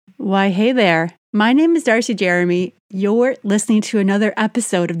Why, hey there. My name is Darcie Jeremy. You're listening to another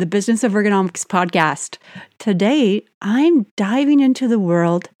episode of the Business of Ergonomics podcast. Today, I'm diving into the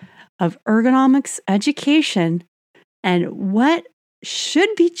world of ergonomics education and what should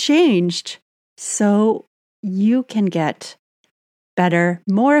be changed so you can get better,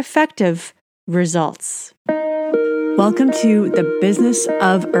 more effective results. Welcome to the Business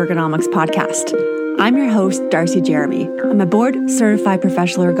of Ergonomics podcast. I'm your host, Darcie Jeremy. I'm a board-certified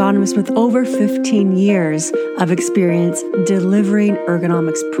professional ergonomist with over 15 years of experience delivering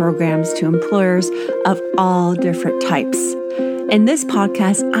ergonomics programs to employers of all different types. In this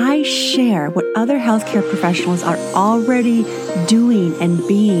podcast, I share what other healthcare professionals are already doing and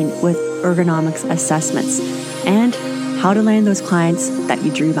being with ergonomics assessments and how to land those clients that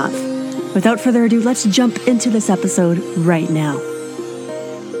you dream of. Without further ado, let's jump into this episode right now.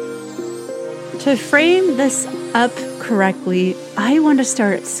 To frame this up correctly, I want to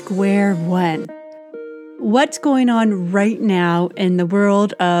start at square one. What's going on right now in the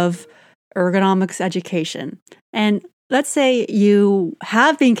world of ergonomics education? And let's say you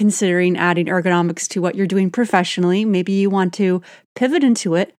have been considering adding ergonomics to what you're doing professionally. Maybe you want to pivot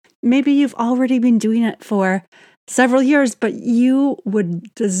into it. Maybe you've already been doing it for several years, but you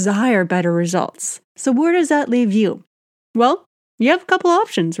would desire better results. So where does that leave you? Well, you have a couple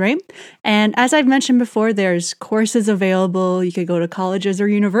options, right? And as I've mentioned before, there's courses available. You could go to colleges or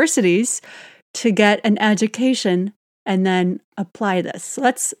universities to get an education and then apply this.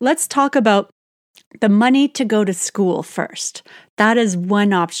 Let's talk about the money to go to school first. That is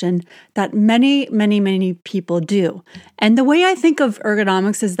one option that many people do. And the way I think of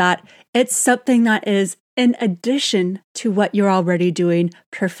ergonomics is that it's something that is in addition to what you're already doing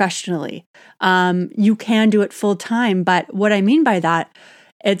professionally. You can do it full time, but what I mean by that,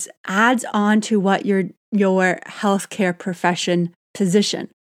 it adds on to what your healthcare profession position.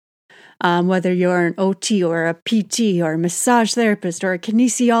 Whether you're an OT or a PT or a massage therapist or a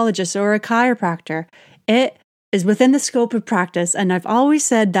kinesiologist or a chiropractor, it is within the scope of practice. And I've always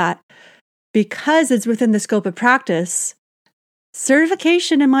said that because it's within the scope of practice,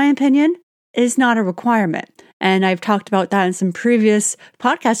 certification, in my opinion, is not a requirement. And I've talked about that in some previous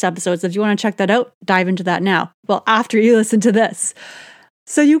podcast episodes. If you want to check that out, dive into that now. Well, after you listen to this.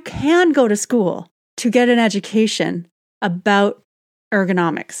 So you can go to school to get an education about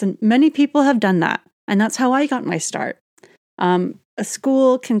ergonomics. And many people have done that. And that's how I got my start. A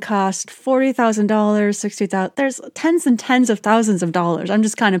school can cost $40,000, $60,000. There's tens and tens of thousands of dollars. I'm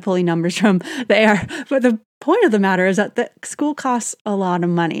just kind of pulling numbers from the air. But the point of the matter is that the school costs a lot of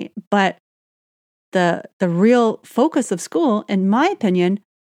money. But the real focus of school, in my opinion,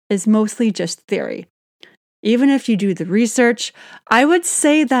 is mostly just theory. Even if you do the research, I would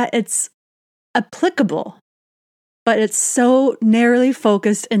say that it's applicable, but it's so narrowly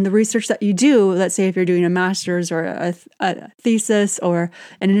focused in the research that you do. Let's say if you're doing a master's or a thesis or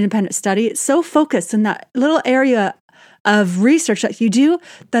an independent study, it's so focused in that little area of research that you do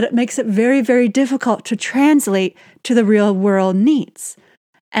that it makes it very, very difficult to translate to the real world needs.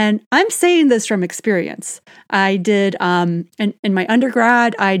 And I'm saying this from experience. I did, in my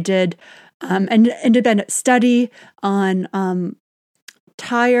undergrad, I did an independent study on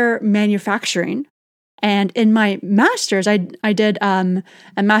tire manufacturing. And in my master's, I did a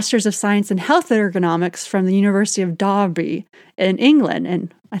Master's of Science in Health Ergonomics from the University of Derby in England.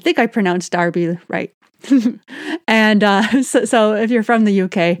 And I think I pronounced Derby right. And so if you're from the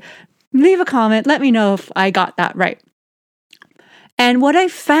UK, leave a comment. Let me know if I got that right. And what I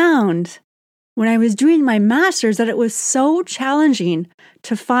found when I was doing my master's, that it was so challenging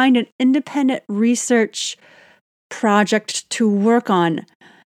to find an independent research project to work on,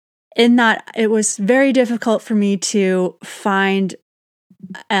 in that it was very difficult for me to find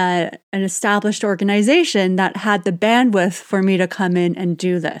an established organization that had the bandwidth for me to come in and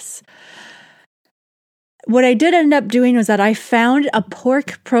do this. What I did end up doing was that I found a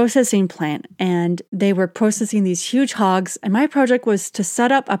pork processing plant, and they were processing these huge hogs. And my project was to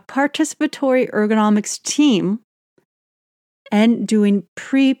set up a participatory ergonomics team and doing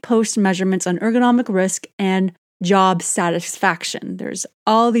pre-post measurements on ergonomic risk and job satisfaction. There's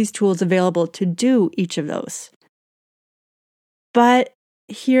all these tools available to do each of those. But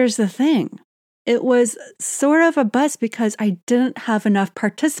here's the thing. It was sort of a bust because I didn't have enough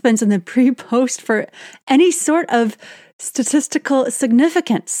participants in the pre-post for any sort of statistical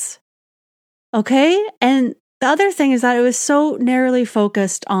significance. Okay? And the other thing is that it was so narrowly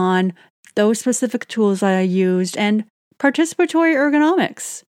focused on those specific tools that I used and participatory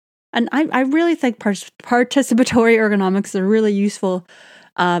ergonomics. And I really think participatory ergonomics is a really useful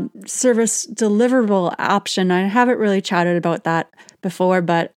service deliverable option. I haven't really chatted about that before,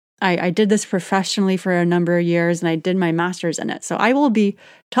 but I did this professionally for a number of years and I did my master's in it. So I will be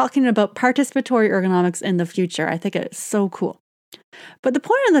talking about participatory ergonomics in the future. I think it's so cool. But the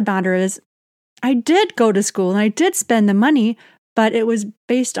point of the matter is, I did go to school and I did spend the money, but it was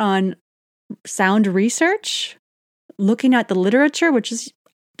based on sound research, looking at the literature, which is,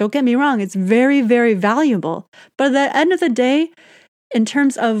 don't get me wrong, it's very, very valuable. But at the end of the day, in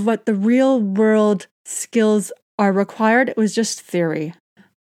terms of what the real world skills are required, it was just theory.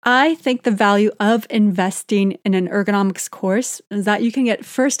 I think the value of investing in an ergonomics course is that you can get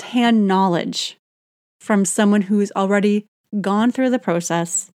firsthand knowledge from someone who's already gone through the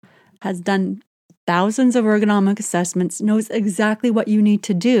process, has done thousands of ergonomic assessments, knows exactly what you need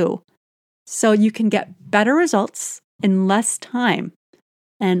to do so you can get better results in less time.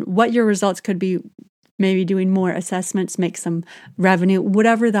 And what your results could be, maybe doing more assessments, make some revenue,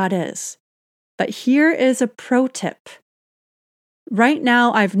 whatever that is. But here is a pro tip. Right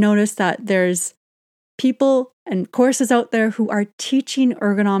now, I've noticed that there's people and courses out there who are teaching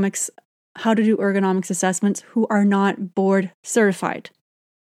ergonomics, how to do ergonomics assessments, who are not board certified.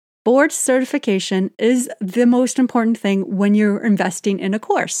 Board certification is the most important thing when you're investing in a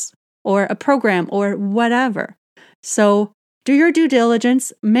course or a program or whatever. So do your due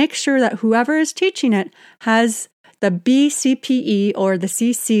diligence. Make sure that whoever is teaching it has the BCPE or the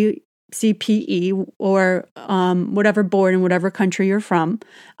CCCPE or whatever board in whatever country you're from.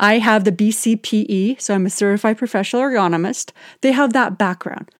 I have the BCPE, so I'm a certified professional ergonomist. They have that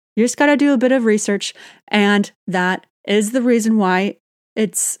background. You just got to do a bit of research, and that is the reason why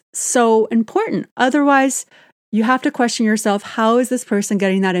it's so important. Otherwise, you have to question yourself, how is this person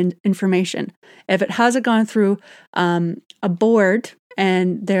getting that information? If it hasn't gone through a board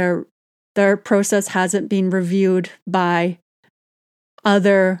and their process hasn't been reviewed by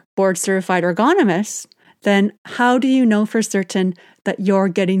other board certified ergonomists, then how do you know for certain that you're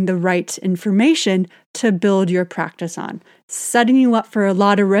getting the right information to build your practice on? Setting you up for a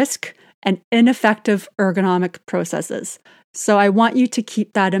lot of risk and ineffective ergonomic processes. So I want you to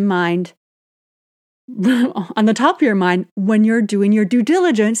keep that in mind on the top of your mind when you're doing your due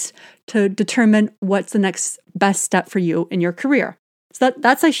diligence to determine what's the next best step for you in your career. So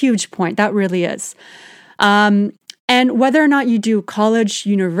that's a huge point. That really is. And whether or not you do college,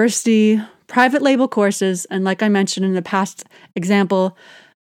 university, private label courses, and like I mentioned in the past example,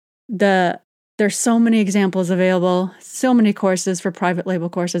 there's so many examples available, so many courses for private label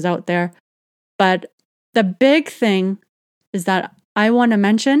courses out there. But the big thing is that I want to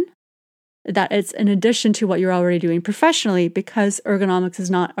mention that it's in addition to what you're already doing professionally, because ergonomics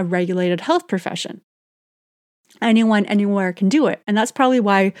is not a regulated health profession. Anyone, anywhere can do it. And that's probably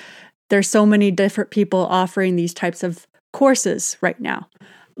why there's so many different people offering these types of courses right now.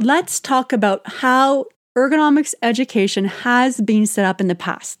 Let's talk about how ergonomics education has been set up in the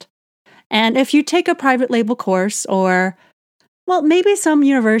past. And if you take a private label course or, well, maybe some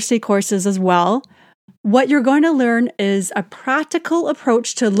university courses as well, what you're going to learn is a practical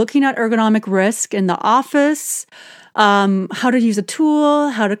approach to looking at ergonomic risk in the office, how to use a tool,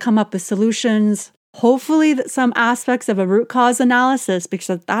 how to come up with solutions, hopefully some aspects of a root cause analysis, because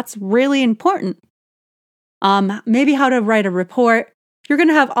that's really important. Maybe how to write a report. You're going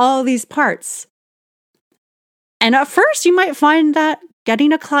to have all these parts. And at first, you might find that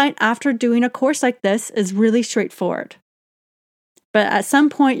getting a client after doing a course like this is really straightforward. But at some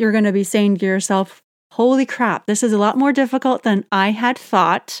point, you're going to be saying to yourself, holy crap, this is a lot more difficult than I had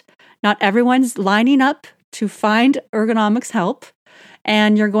thought. Not everyone's lining up to find ergonomics help,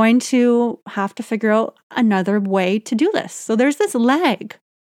 and you're going to have to figure out another way to do this. So there's this lag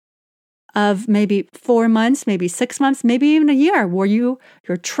of maybe 4 months, maybe 6 months, maybe even a year where you're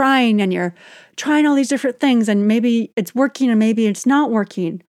trying and you're trying all these different things, and maybe it's working and maybe it's not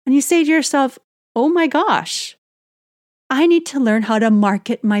working. And you say to yourself, oh my gosh, I need to learn how to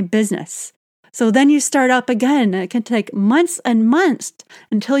market my business. So then you start up again. It can take months and months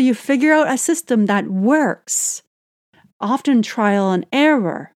until you figure out a system that works. Often trial and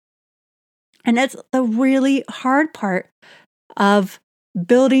error. And it's the really hard part of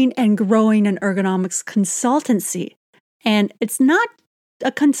building and growing an ergonomics consultancy. And it's not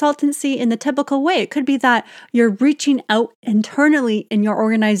a consultancy in the typical way. It could be that you're reaching out internally in your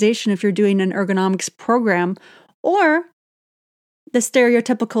organization if you're doing an ergonomics program, or the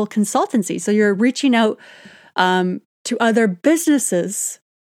stereotypical consultancy. So you're reaching out to other businesses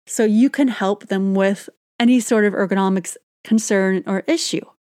so you can help them with any sort of ergonomics concern or issue.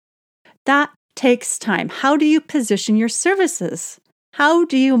 That takes time. How do you position your services? How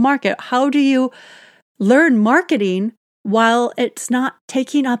do you market? How do you learn marketing while it's not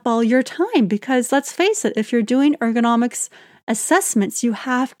taking up all your time? Because let's face it, if you're doing ergonomics assessments you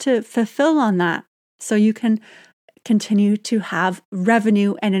have to fulfill on that so you can continue to have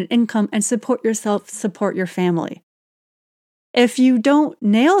revenue and an income and support yourself, support your family. If you don't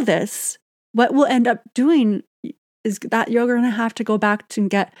nail this, what we'll end up doing is that you're going to have to go back to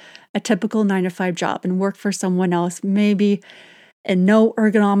get a typical 9-to-5 job and work for someone else, maybe in no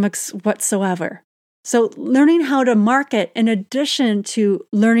ergonomics whatsoever. So learning how to market in addition to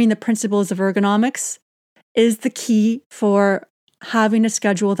learning the principles of ergonomics is the key for having a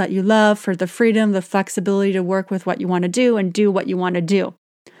schedule that you love, for the freedom, the flexibility to work with what you want to do and do what you want to do.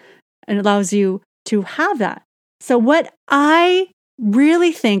 And it allows you to have that. So what I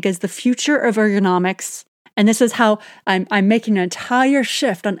really think is the future of ergonomics, and this is how I'm making an entire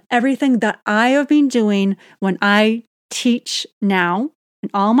shift on everything that I have been doing when I teach now in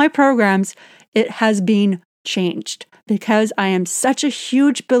all my programs, it has been changed because I am such a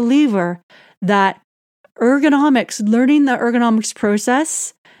huge believer that ergonomics, learning the ergonomics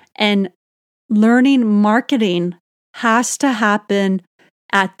process and learning marketing has to happen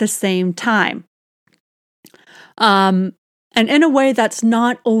at the same time. And in a way that's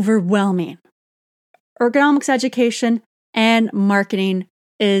not overwhelming. Ergonomics education and marketing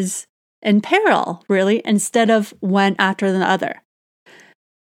is in parallel, really, instead of one after the other.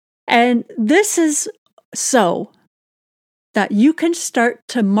 And this is so that you can start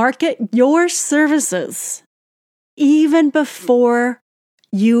to market your services even before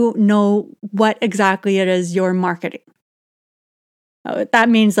you know what exactly it is you're marketing. That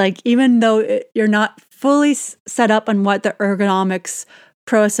means even though you're not fully set up on what the ergonomics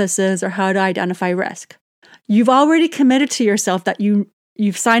process is or how to identify risk, you've already committed to yourself that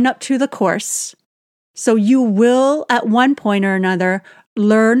you've signed up to the course. So you will at one point or another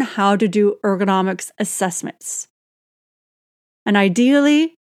learn how to do ergonomics assessments. And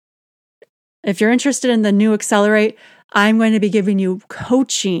ideally, if you're interested in the new Accelerate, I'm going to be giving you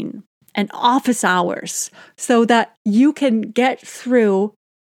coaching and office hours so that you can get through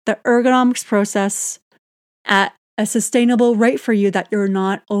the ergonomics process at a sustainable rate for you that you're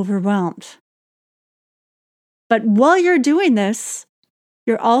not overwhelmed. But while you're doing this,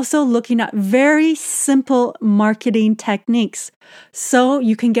 you're also looking at very simple marketing techniques so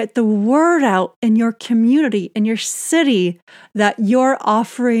you can get the word out in your community, in your city, that you're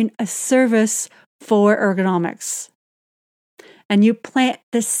offering a service for ergonomics. And you plant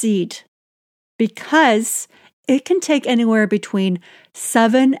the seed because it can take anywhere between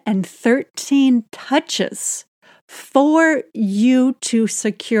 7 and 13 touches for you to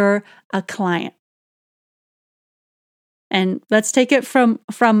secure a client. And let's take it from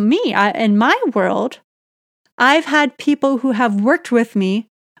me. In my world, I've had people who have worked with me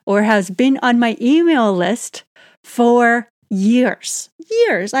or has been on my email list for years.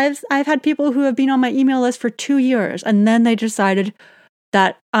 I've had people who have been on my email list for 2 years, and then they decided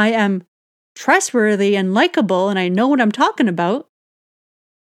that I am trustworthy and likable and I know what I'm talking about.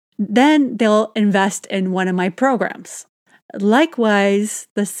 Then they'll invest in one of my programs. Likewise,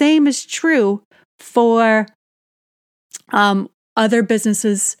 the same is true for other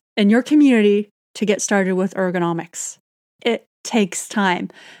businesses in your community to get started with ergonomics. It takes time.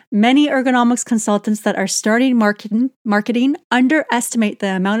 Many ergonomics consultants that are starting marketing underestimate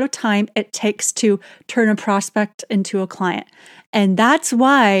the amount of time it takes to turn a prospect into a client. And that's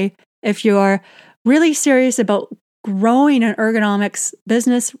why if you're really serious about growing an ergonomics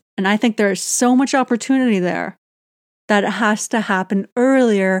business, and I think there's so much opportunity there, that it has to happen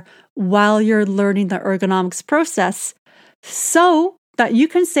earlier while you're learning the ergonomics process so that you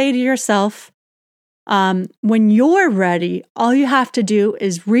can say to yourself, when you're ready, all you have to do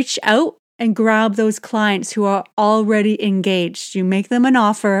is reach out and grab those clients who are already engaged. You make them an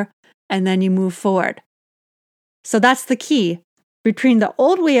offer and then you move forward. So that's the key. Between the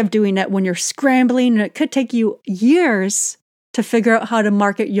old way of doing it when you're scrambling, and it could take you years to figure out how to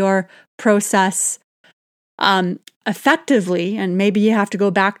market your process effectively, and maybe you have to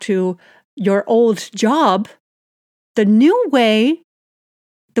go back to your old job. The new way,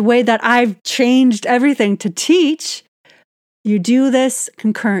 the way that I've changed everything to teach, you do this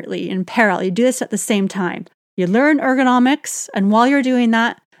concurrently, in parallel. You do this at the same time. You learn ergonomics, and while you're doing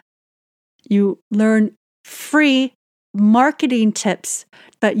that, you learn free marketing tips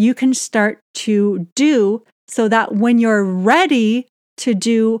that you can start to do so that when you're ready to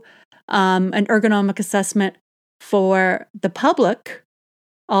do an ergonomic assessment for the public,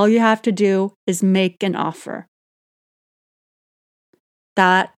 all you have to do is make an offer.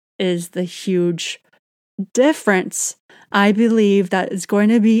 That is the huge difference, I believe, that is going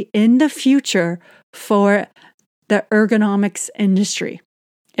to be in the future for the ergonomics industry.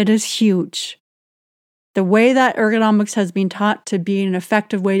 It is huge. The way that ergonomics has been taught to be an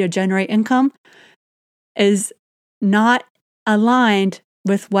effective way to generate income is not aligned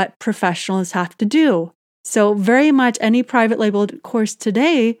with what professionals have to do. So very much any private labeled course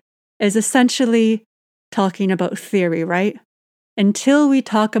today is essentially talking about theory, right? Until we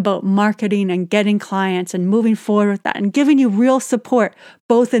talk about marketing and getting clients and moving forward with that and giving you real support,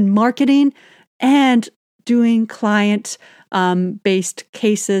 both in marketing and doing client based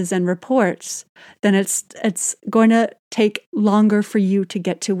cases and reports, then it's going to take longer for you to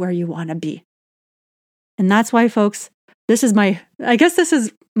get to where you want to be. And that's why, folks, this is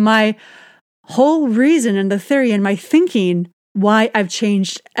my whole reason and the theory and my thinking why I've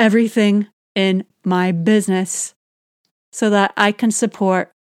changed everything in my business so that I can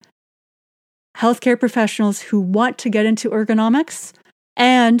support healthcare professionals who want to get into ergonomics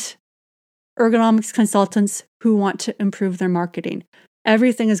and ergonomics consultants who want to improve their marketing.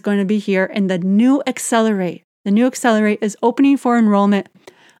 Everything is going to be here in the new Accelerate. The new Accelerate is opening for enrollment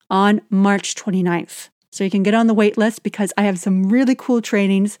on March 29th. So you can get on the wait list because I have some really cool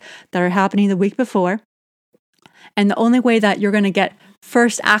trainings that are happening the week before. And the only way that you're going to get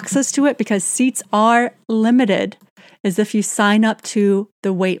first access to it, because seats are limited, is if you sign up to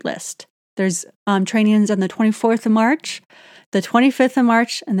the wait list. There's trainings on the 24th of March, the 25th of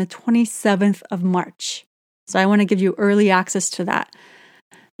March, and the 27th of March. So I want to give you early access to that.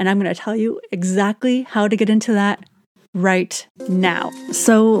 And I'm going to tell you exactly how to get into that right now.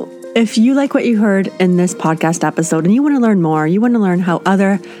 So if you like what you heard in this podcast episode and you want to learn more, you want to learn how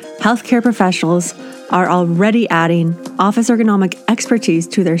other healthcare professionals are already adding office ergonomic expertise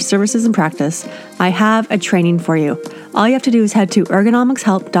to their services and practice, I have a training for you. All you have to do is head to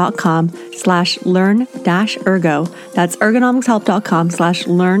ergonomicshelp.com/learn-ergo. That's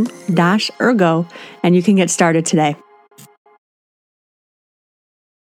ergonomicshelp.com/learn-ergo, and you can get started today.